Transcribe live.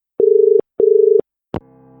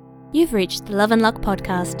You've reached the Love and Luck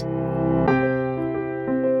podcast.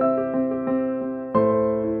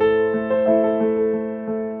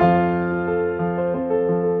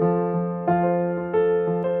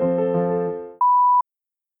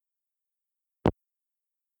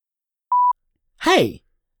 Hey,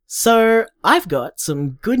 so I've got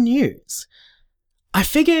some good news. I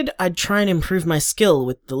figured I'd try and improve my skill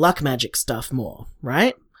with the luck magic stuff more,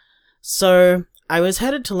 right? So I was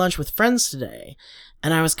headed to lunch with friends today,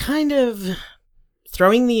 and I was kind of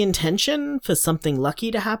throwing the intention for something lucky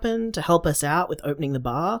to happen to help us out with opening the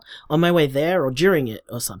bar on my way there or during it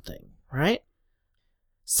or something, right?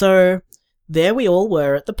 So there we all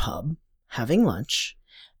were at the pub, having lunch,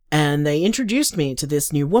 and they introduced me to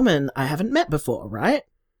this new woman I haven't met before, right?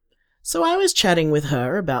 So I was chatting with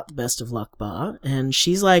her about the Best of Luck bar, and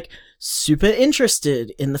she's like super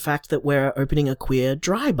interested in the fact that we're opening a queer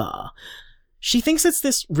dry bar. She thinks it's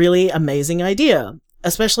this really amazing idea,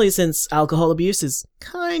 especially since alcohol abuse is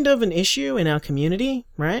kind of an issue in our community,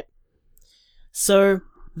 right? So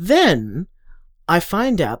then I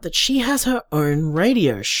find out that she has her own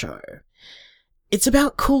radio show. It's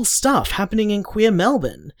about cool stuff happening in queer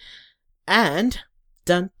Melbourne. And,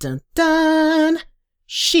 dun dun dun,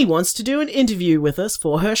 she wants to do an interview with us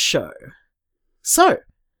for her show. So,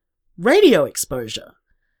 radio exposure.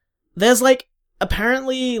 There's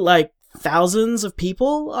apparently thousands of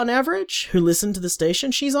people on average who listen to the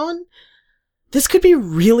station she's on. This could be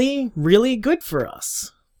really, really good for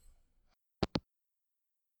us.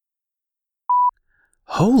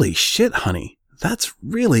 Holy shit, honey. That's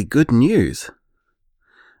really good news.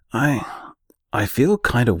 I feel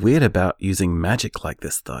kind of weird about using magic like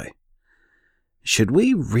this, though. Should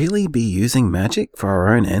we really be using magic for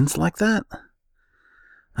our own ends like that?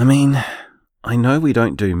 I mean, I know we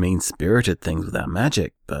don't do mean-spirited things with our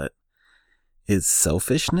magic, but is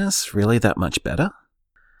selfishness really that much better?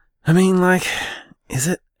 I mean, is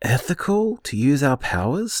it ethical to use our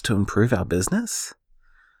powers to improve our business?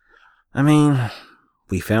 I mean,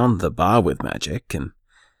 we found the bar with magic, and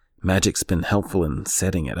magic's been helpful in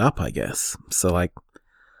setting it up, I guess. So,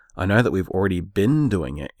 I know that we've already been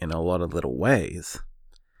doing it in a lot of little ways.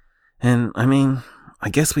 And, I mean, I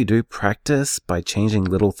guess we do practice by changing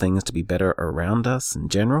little things to be better around us in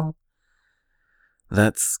general.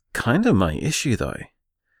 That's kind of my issue, though.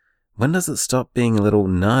 When does it stop being a little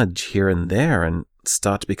nudge here and there and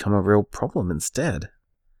start to become a real problem instead?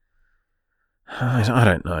 I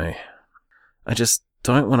don't know. I just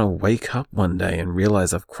don't want to wake up one day and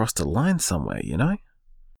realize I've crossed a line somewhere, you know?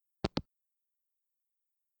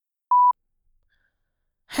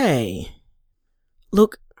 Hey,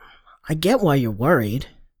 look, I get why you're worried.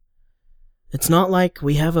 It's not like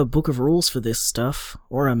we have a book of rules for this stuff,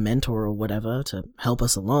 or a mentor or whatever to help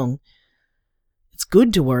us along. It's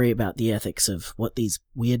good to worry about the ethics of what these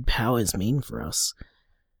weird powers mean for us.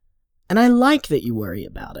 And I like that you worry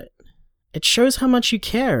about it. It shows how much you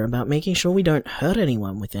care about making sure we don't hurt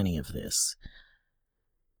anyone with any of this.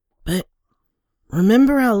 But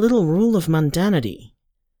remember our little rule of mundanity.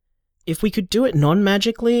 If we could do it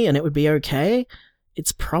non-magically and it would be okay,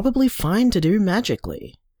 it's probably fine to do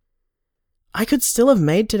magically. I could still have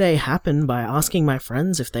made today happen by asking my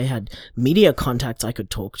friends if they had media contacts I could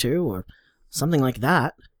talk to, or something like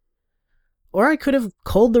that. Or I could have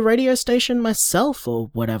called the radio station myself, or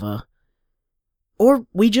whatever. Or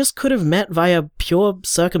we just could have met via pure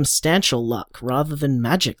circumstantial luck rather than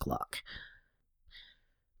magic luck.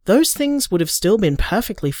 Those things would have still been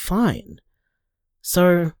perfectly fine.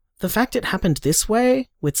 So, the fact it happened this way,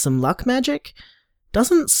 with some luck magic,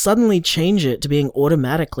 doesn't suddenly change it to being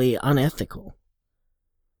automatically unethical.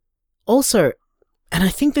 Also, and I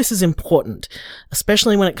think this is important,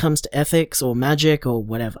 especially when it comes to ethics or magic or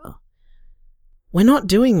whatever, we're not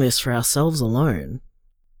doing this for ourselves alone.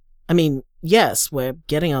 I mean, yes, we're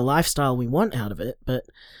getting a lifestyle we want out of it, but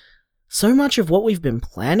so much of what we've been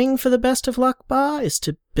planning for the Best of Luck bar is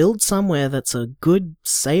to build somewhere that's a good,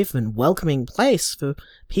 safe, and welcoming place for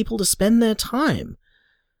people to spend their time.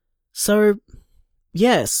 So,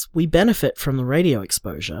 yes, we benefit from the radio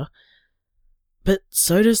exposure, but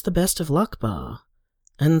so does the Best of Luck bar,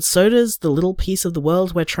 and so does the little piece of the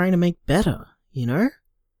world we're trying to make better, you know?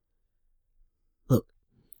 Look,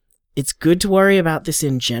 it's good to worry about this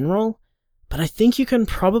in general, but I think you can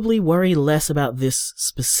probably worry less about this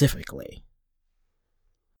specifically.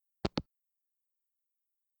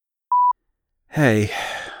 Hey,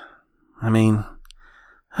 I mean,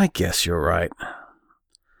 I guess you're right.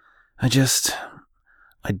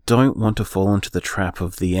 I don't want to fall into the trap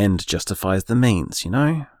of the end justifies the means, you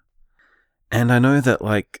know? And I know that,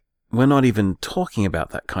 we're not even talking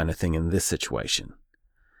about that kind of thing in this situation.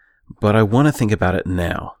 But I want to think about it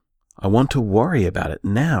now, I want to worry about it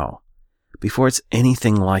now, before it's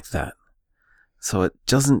anything like that. So it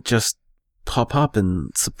doesn't just pop up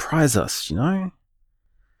and surprise us, you know?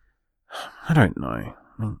 I don't know. I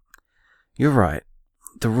mean, you're right.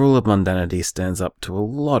 The rule of mundanity stands up to a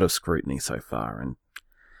lot of scrutiny so far, and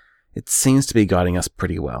it seems to be guiding us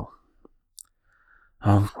pretty well.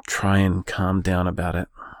 I'll try and calm down about it.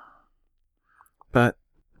 But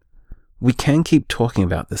we can keep talking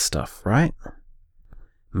about this stuff, right?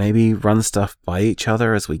 Maybe run stuff by each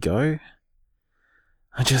other as we go.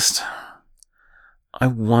 I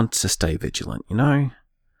want to stay vigilant, you know?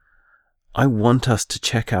 I want us to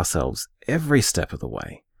check ourselves every step of the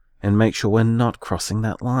way and make sure we're not crossing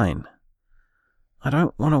that line. I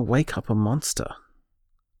don't want to wake up a monster.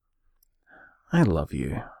 I love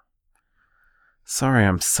you. Sorry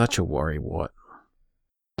I'm such a worrywart.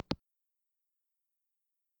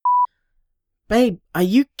 Babe, are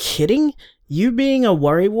you kidding? You being a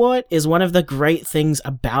worrywart is one of the great things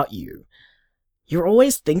about you. You're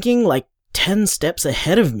always thinking like 10 steps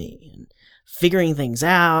ahead of me, and figuring things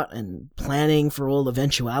out, and planning for all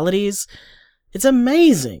eventualities. It's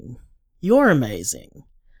amazing. You're amazing.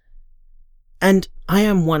 And I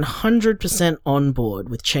am 100% on board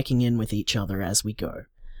with checking in with each other as we go.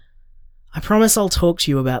 I promise I'll talk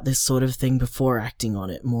to you about this sort of thing before acting on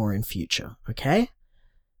it more in future, okay?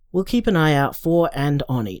 We'll keep an eye out for and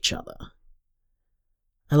on each other.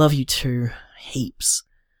 I love you too, heaps.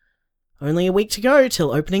 Only a week to go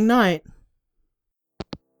till opening night.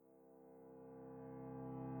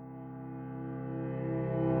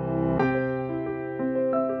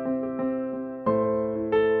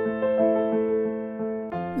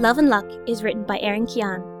 Love and Luck is written by Erin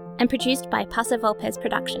Kian and produced by Paso Volpez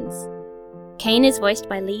Productions. Kane is voiced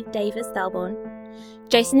by Lee Davis Thalborn.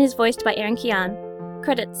 Jason is voiced by Erin Kian.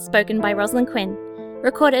 Credits spoken by Rosalind Quinn.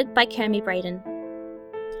 Recorded by Kermie Braden.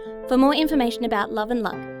 For more information about Love and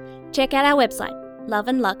Luck, check out our website,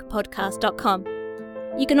 loveandluckpodcast.com.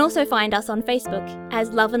 You can also find us on Facebook as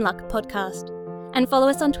Love and Luck Podcast, and follow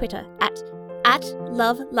us on Twitter at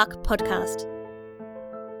Love Luck Podcast.